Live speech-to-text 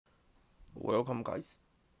Welcome guys.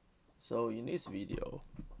 So in this video,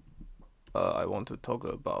 I want to talk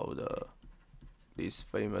about this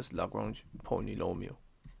famous Lagrange polynomial.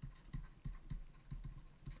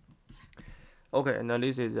 Okay, and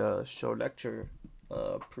this is a short lecture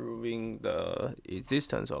proving the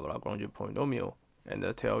existence of Lagrange polynomial and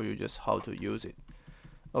tell you just how to use it.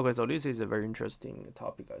 Okay, so this is a very interesting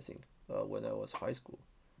topic, I think, when I was high school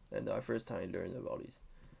and I first time learned about this.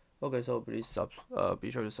 Okay, so please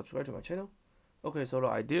be sure to subscribe to my channel. Okay, so the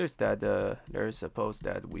idea is that let's suppose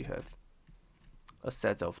that we have a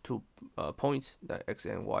set of two points, that x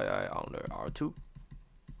and y on the R2.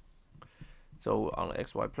 So on the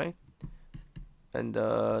xy plane, and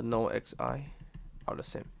no xi are the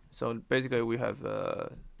same. So basically we have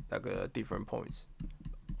different points.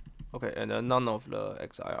 Okay, and none of the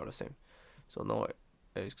xi are the same. So no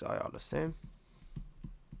xi are the same.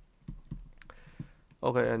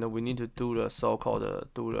 Okay, and we need to do the so-called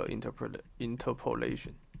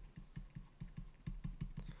interpolation.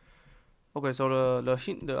 Okay, so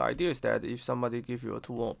the idea is that if somebody gives you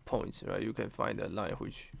 2 points, right, you can find a line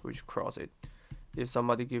which cross it. If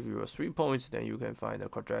somebody gives you 3 points, then you can find a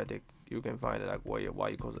quadratic. You can find like y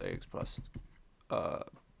equals ax plus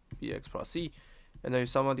bx plus c. And then if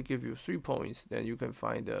somebody gives you 3 points, then you can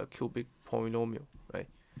find a cubic polynomial, right?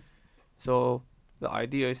 So the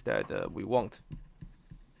idea is that we want.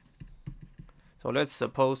 So let's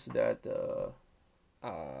suppose that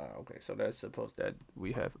okay, so let's suppose that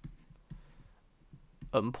we have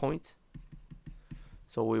n points.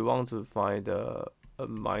 So we want to find a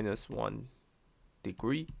 -1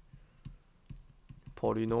 degree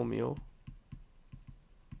polynomial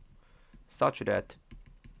such that,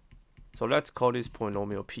 so let's call this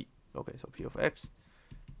polynomial p. Okay, so p of x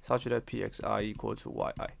such that pxi equal to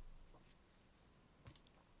yi.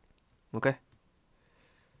 Okay.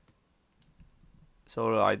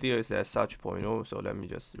 So the idea is that such polynomial, so let me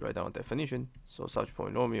just write down a definition. So such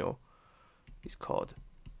polynomial is called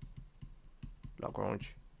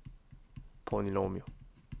Lagrange polynomial.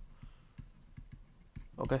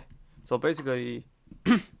 Okay, so basically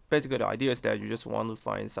the idea is that you just want to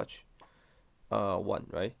find such one,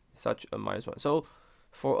 right? Such a -1. So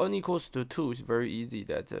for n equals to 2, it's very easy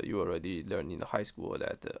that you already learned in the high school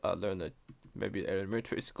that learned maybe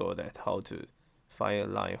elementary school that how to find a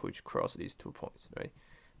line which crosses these 2 points, right?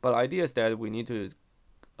 But the idea is that we need to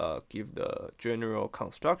give the general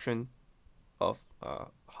construction of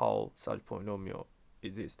how such polynomial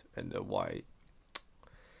exists and why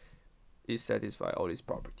it satisfies all these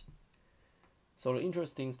properties. So the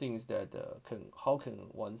interesting thing is that how can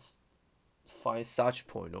one find such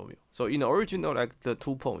polynomial? So in the original, like the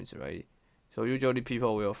 2 points, right? So usually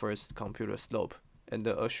people will first compute the slope and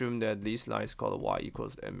assume that this line is called y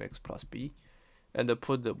equals mx plus b, and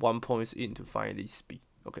put the 1 point in to find this b.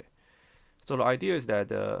 Okay. So the idea is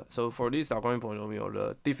that so for this Lagrange polynomial,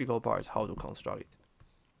 the difficult part is how to construct it.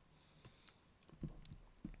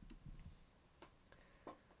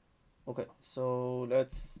 Okay, so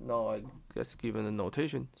let's given a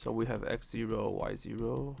notation. So we have x0,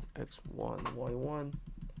 y0, x1, y1,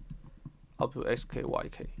 up to xk,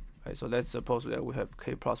 yk. Right. So let's suppose that we have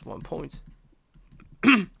k plus 1 points.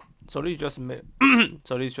 So this just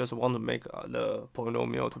want to make the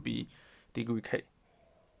polynomial to be degree k.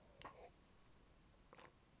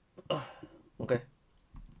 Okay.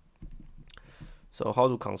 So how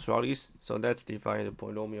to construct this? So let's define the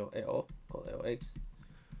polynomial L, called Lx,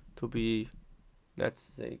 to be, let's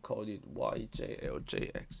say, call it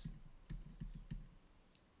yjljx.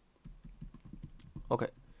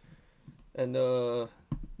 Okay. And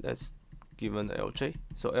let's given Lj.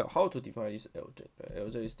 So how to define this Lj?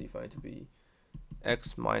 Lj is defined to be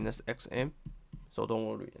x minus xm. So don't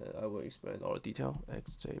worry, I will explain all the detail.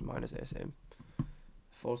 Xj minus sm.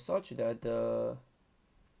 For such that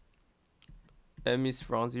m is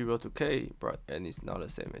from 0 to k, but n is not the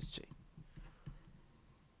same as j.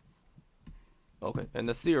 Okay, and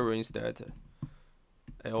the theorem is that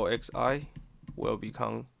Lxi will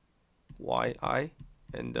become yi,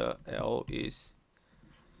 and L is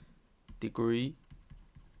degree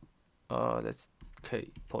that's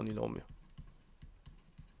k polynomial.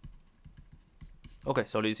 Okay,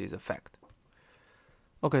 so this is a fact.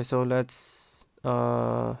 Okay, so let's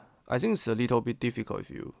I think it's a little bit difficult if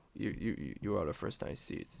you are the first time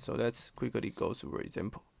see it. So let's quickly go through an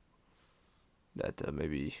example that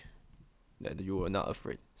maybe that you are not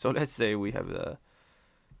afraid. So let's say we have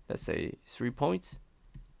let's say 3 points.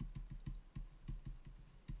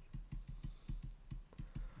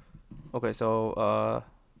 Okay, so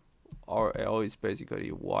our L is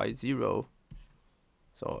basically y0,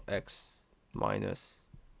 so x minus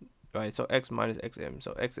right? So x minus xm.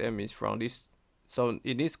 So xm is from this. So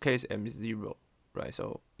in this case, m is 0, right?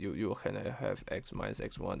 So you can have x minus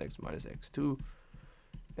x1, x minus x2,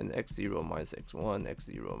 and x0 minus x1,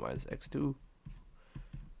 x0 minus x2,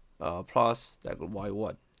 plus like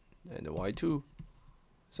y1 and y2.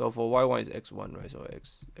 So for y1 is x1, right? So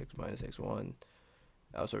x minus x1.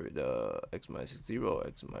 Sorry, the x minus x0,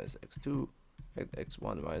 x minus x2,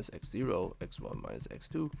 x1 minus x0, x1 minus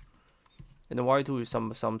x2, and the y2 is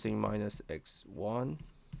something minus x1,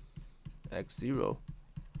 x0.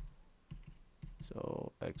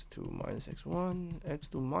 So x2 minus x1,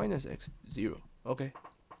 x2 minus x0. Okay.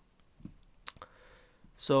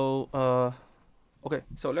 So okay.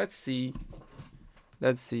 So let's see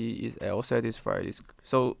is L satisfy this.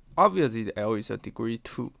 So obviously the L is a degree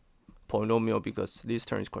 2 polynomial because this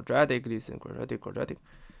term is quadratic, this is quadratic.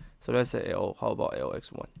 So let's say L. How about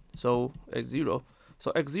Lx1? So x0.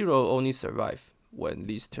 So x0 only survive when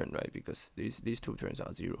this term, right? Because these two terms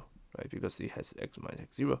are 0, right? Because it has x minus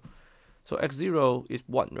x0. So x0 is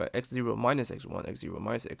 1, right? x0 minus x1, x0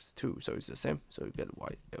 minus x2. So it's the same. So you get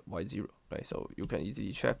y0, right? So you can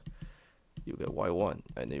easily check. You get y1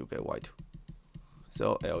 and then you get y2.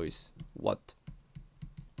 So L is what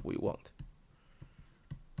we want.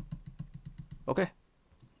 Okay,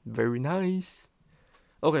 very nice.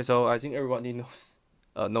 Okay, so I think everybody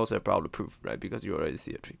knows about the proof, right? Because you already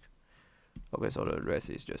see a trick. Okay, so the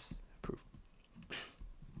rest is just proof.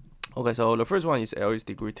 Okay, so the first one is L is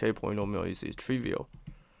degree 10 polynomial. This is trivial,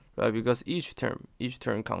 right? Because each term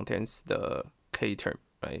contains the k term,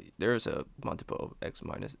 right? There's a multiple of x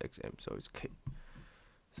minus xm, so it's k.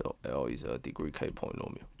 So L is a degree k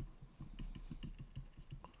polynomial.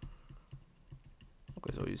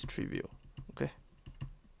 Okay, so it's trivial. Okay.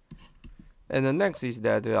 And the next is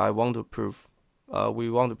that I want to prove, we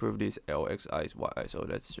want to prove this Lxi is yi. So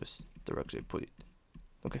let's just directly put it.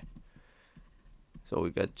 Okay. So we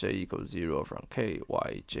get j equals 0 from k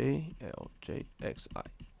yj lj xi.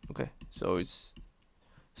 Okay. So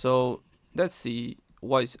let's see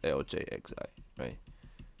what is lj xi, right?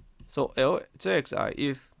 So lj xi,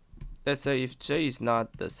 if let's say if j is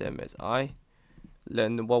not the same as I,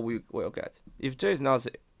 then what we will get? If j is not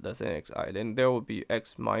the same as I, then there will be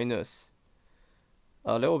x minus.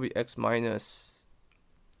 Let's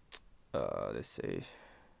say.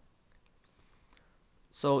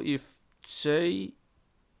 So if j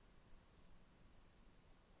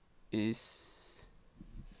is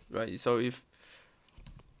right, so if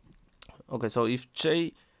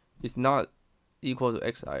j is not equal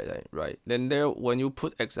to xi, then right, then when you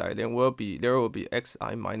put xi, then there will be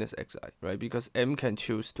xi minus xi, right? Because m can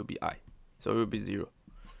choose to be I, so it will be 0,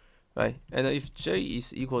 right? And if j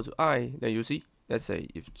is equal to I, then you see, let's say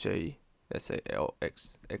if j, let's say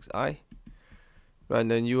lxi, right,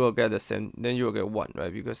 then you will get the same, then you will get 1,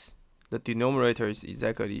 right? Because the denominator is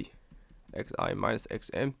exactly xi minus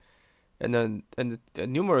xm, and then the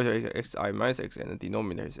numerator is xi minus xm, and the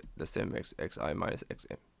denominator is the same as xi minus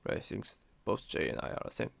xm, right? Since both j and I are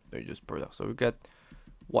the same, so you just product, so you get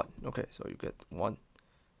 1. Okay, so you get 1.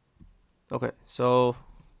 Okay, so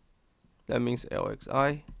that means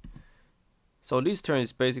Lxi. So this term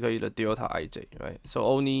is basically the delta ij, right? So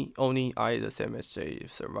only I the same as j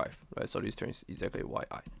survive, right? So this term is exactly yi.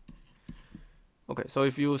 Okay, so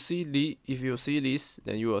if you see this,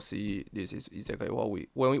 then you will see this is exactly what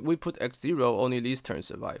when we put x0, only these terms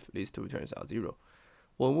survive. These two terms are 0.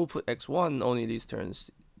 When we put x1, only these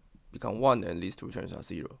terms become 1, and these two terms are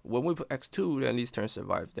 0. When we put x2, then these terms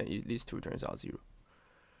survive. Then these two terms are 0.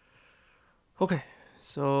 Okay,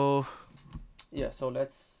 so yeah, so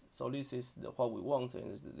this is what we want,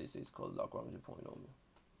 and this is called Lagrange polynomial.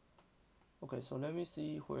 Okay, so let me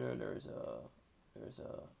see whether there's a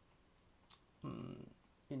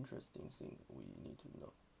interesting thing we need to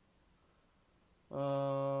know.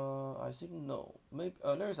 I think no. Maybe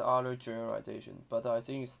there's other generalization, but I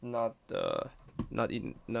think it's not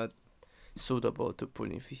suitable to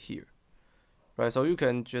put in here, right? So you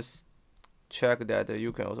can just check that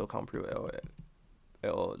you can also compute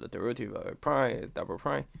the derivative of prime, double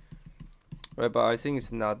prime, right? But I think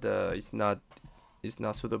it's not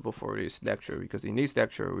suitable for this lecture, because in this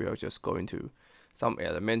lecture we are just going to some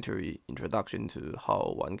elementary introduction to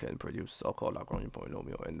how one can produce so-called Lagrange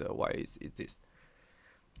polynomial and why it exists.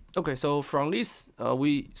 Okay, so from this,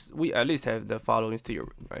 we at least have the following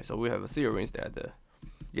theorem, right? So we have a theorem that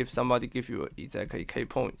if somebody gives you exactly k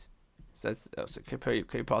points, so that's k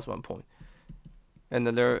plus 1 point, and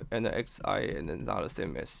the xi and then not the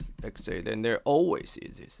same as xj, then there always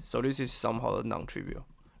exists. So this is somehow non-trivial.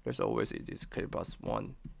 There's always exists k plus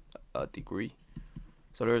 1 degree.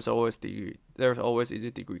 So there's always degree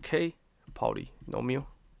k polynomial.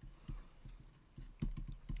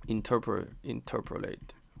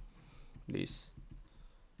 interpolate these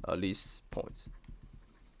points.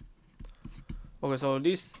 Okay, so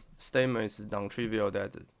this statement is non-trivial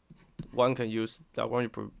that one can use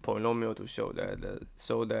Lagrange polynomial to show that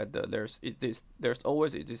there's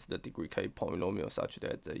always exists the degree k polynomial such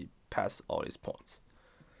that they pass all these points.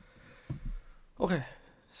 Okay,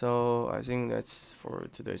 so I think that's for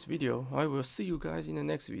today's video. I will see you guys in the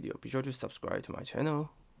next video. Be sure to subscribe to my channel.